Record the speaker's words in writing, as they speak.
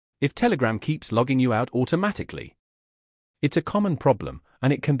if Telegram keeps logging you out automatically. It's a common problem,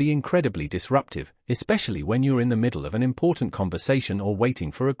 and it can be incredibly disruptive, especially when you're in the middle of an important conversation or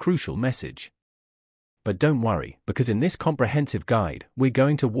waiting for a crucial message. But don't worry, because in this comprehensive guide, we're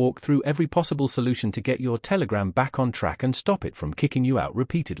going to walk through every possible solution to get your Telegram back on track and stop it from kicking you out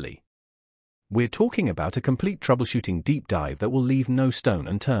repeatedly. We're talking about a complete troubleshooting deep dive that will leave no stone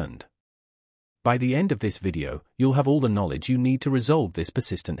unturned. By the end of this video, you'll have all the knowledge you need to resolve this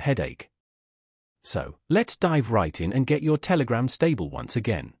persistent headache. So, let's dive right in and get your Telegram stable once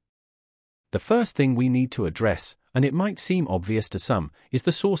again. The first thing we need to address, and it might seem obvious to some, is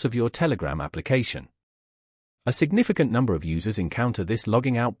the source of your Telegram application. A significant number of users encounter this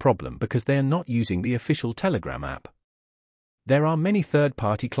logging out problem because they are not using the official Telegram app. There are many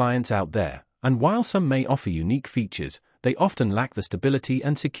third-party clients out there, and while some may offer unique features, they often lack the stability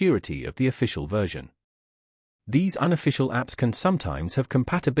and security of the official version. These unofficial apps can sometimes have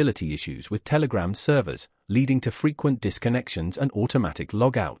compatibility issues with Telegram's servers, leading to frequent disconnections and automatic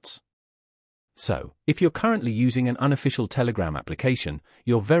logouts. So, if you're currently using an unofficial Telegram application,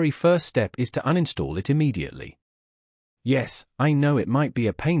 your very first step is to uninstall it immediately. Yes, I know it might be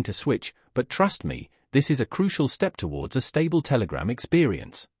a pain to switch, but trust me, this is a crucial step towards a stable Telegram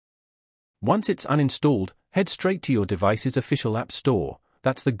experience. Once it's uninstalled, head straight to your device's official app store.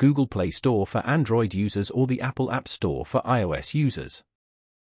 That's the Google Play Store for Android users or the Apple App Store for iOS users.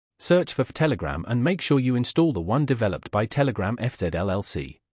 Search for Telegram and make sure you install the one developed by Telegram FZ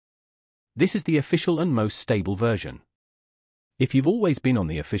LLC. This is the official and most stable version. If you've always been on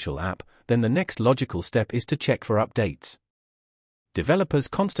the official app, then the next logical step is to check for updates. Developers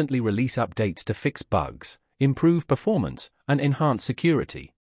constantly release updates to fix bugs, improve performance, and enhance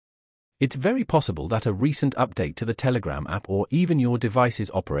security. It's very possible that a recent update to the Telegram app or even your device's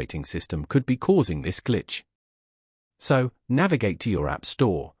operating system could be causing this glitch. So, navigate to your app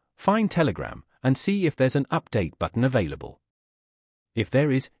store, find Telegram, and see if there's an update button available. If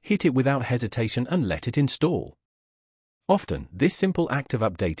there is, hit it without hesitation and let it install. Often, this simple act of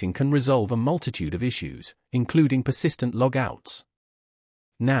updating can resolve a multitude of issues, including persistent logouts.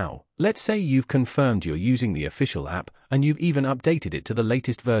 Now, let's say you've confirmed you're using the official app and you've even updated it to the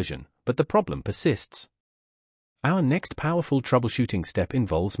latest version, but the problem persists. Our next powerful troubleshooting step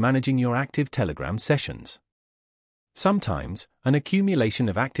involves managing your active Telegram sessions. Sometimes, an accumulation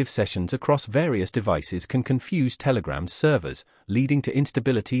of active sessions across various devices can confuse Telegram's servers, leading to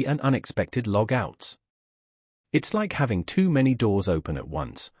instability and unexpected logouts. It's like having too many doors open at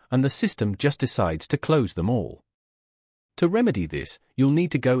once, and the system just decides to close them all. To remedy this, you'll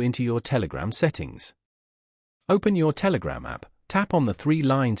need to go into your Telegram settings. Open your Telegram app, tap on the three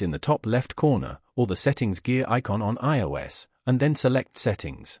lines in the top left corner, or the settings gear icon on iOS, and then select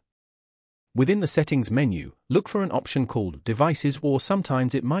Settings. Within the Settings menu, look for an option called Devices, or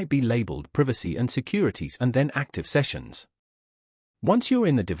sometimes it might be labeled Privacy and Securities, and then Active Sessions. Once you're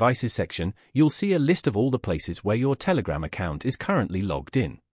in the Devices section, you'll see a list of all the places where your Telegram account is currently logged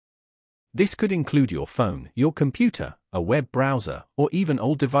in. This could include your phone, your computer, a web browser, or even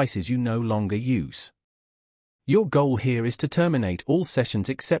old devices you no longer use. Your goal here is to terminate all sessions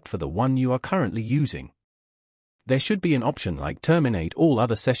except for the one you are currently using. There should be an option like Terminate all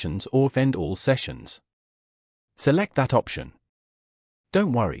other sessions or End all sessions. Select that option.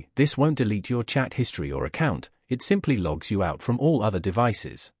 Don't worry, this won't delete your chat history or account, it simply logs you out from all other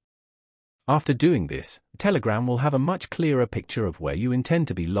devices. After doing this, Telegram will have a much clearer picture of where you intend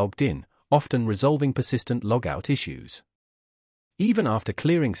to be logged in, often resolving persistent logout issues. Even after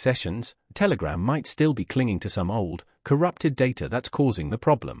clearing sessions, Telegram might still be clinging to some old, corrupted data that's causing the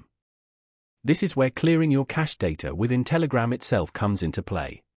problem. This is where clearing your cache data within Telegram itself comes into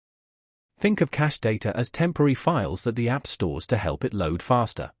play. Think of cache data as temporary files that the app stores to help it load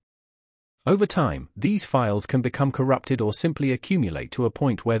faster. Over time, these files can become corrupted or simply accumulate to a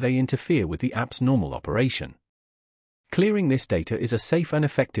point where they interfere with the app's normal operation. Clearing this data is a safe and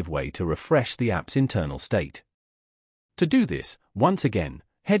effective way to refresh the app's internal state. To do this, once again,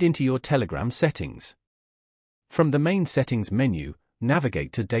 head into your Telegram settings. From the main Settings menu,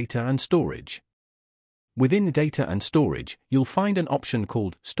 navigate to Data and Storage. Within Data and Storage, you'll find an option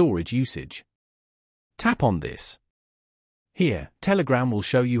called Storage Usage. Tap on this. Here, Telegram will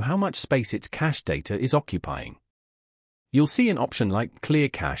show you how much space its cache data is occupying. You'll see an option like Clear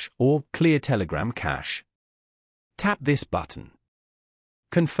Cache or Clear Telegram Cache. Tap this button.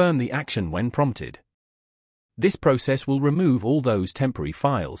 Confirm the action when prompted. This process will remove all those temporary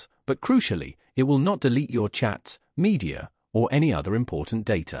files, but crucially, it will not delete your chats, media, or any other important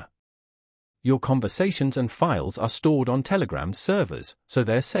data. Your conversations and files are stored on Telegram's servers, so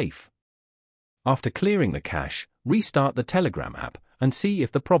they're safe. After clearing the cache, restart the Telegram app and see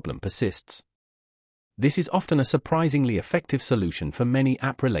if the problem persists. This is often a surprisingly effective solution for many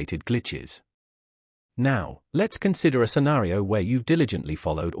app-related glitches. Now, let's consider a scenario where you've diligently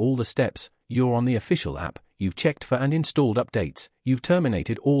followed all the steps. You're on the official app, you've checked for and installed updates, you've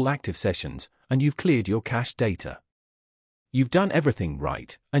terminated all active sessions, and you've cleared your cached data. You've done everything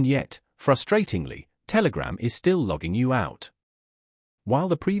right, and yet, frustratingly, Telegram is still logging you out. While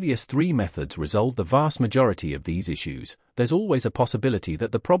the previous 3 methods resolve the vast majority of these issues, there's always a possibility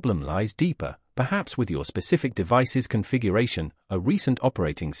that the problem lies deeper, perhaps with your specific device's configuration, a recent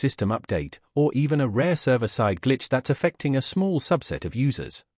operating system update, or even a rare server-side glitch that's affecting a small subset of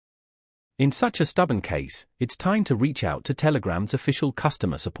users. In such a stubborn case, it's time to reach out to Telegram's official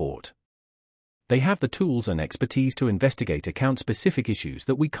customer support. They have the tools and expertise to investigate account-specific issues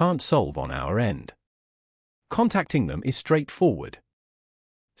that we can't solve on our end. Contacting them is straightforward.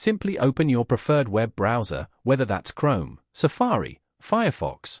 Simply open your preferred web browser, whether that's Chrome, Safari,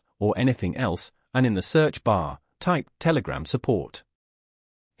 Firefox, or anything else, and in the search bar, type Telegram support.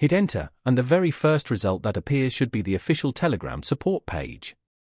 Hit enter, and the very first result that appears should be the official Telegram support page.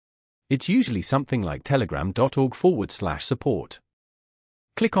 It's usually something like telegram.org/support.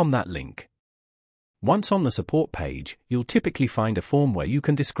 Click on that link. Once on the support page, you'll typically find a form where you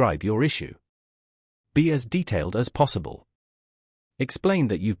can describe your issue. Be as detailed as possible. Explain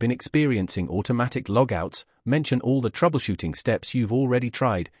that you've been experiencing automatic logouts, mention all the troubleshooting steps you've already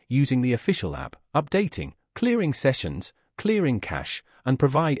tried using the official app, updating, clearing sessions, clearing cache, and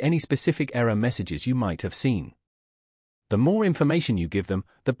provide any specific error messages you might have seen. The more information you give them,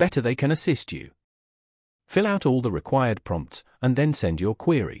 the better they can assist you. Fill out all the required prompts and then send your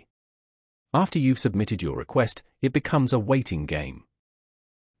query. After you've submitted your request, it becomes a waiting game.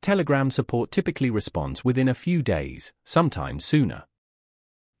 Telegram support typically responds within a few days, sometimes sooner.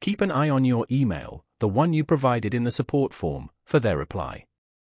 Keep an eye on your email, the one you provided in the support form, for their reply.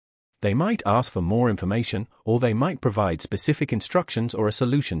 They might ask for more information, or they might provide specific instructions or a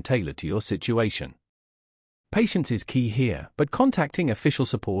solution tailored to your situation. Patience is key here, but contacting official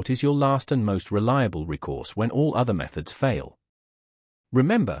support is your last and most reliable recourse when all other methods fail.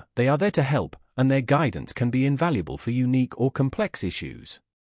 Remember, they are there to help, and their guidance can be invaluable for unique or complex issues.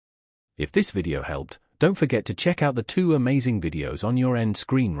 If this video helped, don't forget to check out the 2 amazing videos on your end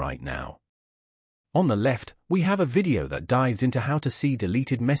screen right now. On the left, we have a video that dives into how to see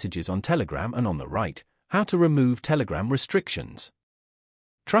deleted messages on Telegram, and on the right, how to remove Telegram restrictions.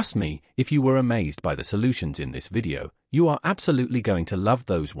 Trust me, if you were amazed by the solutions in this video, you are absolutely going to love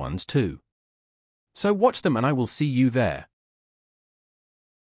those ones too. So watch them and I will see you there.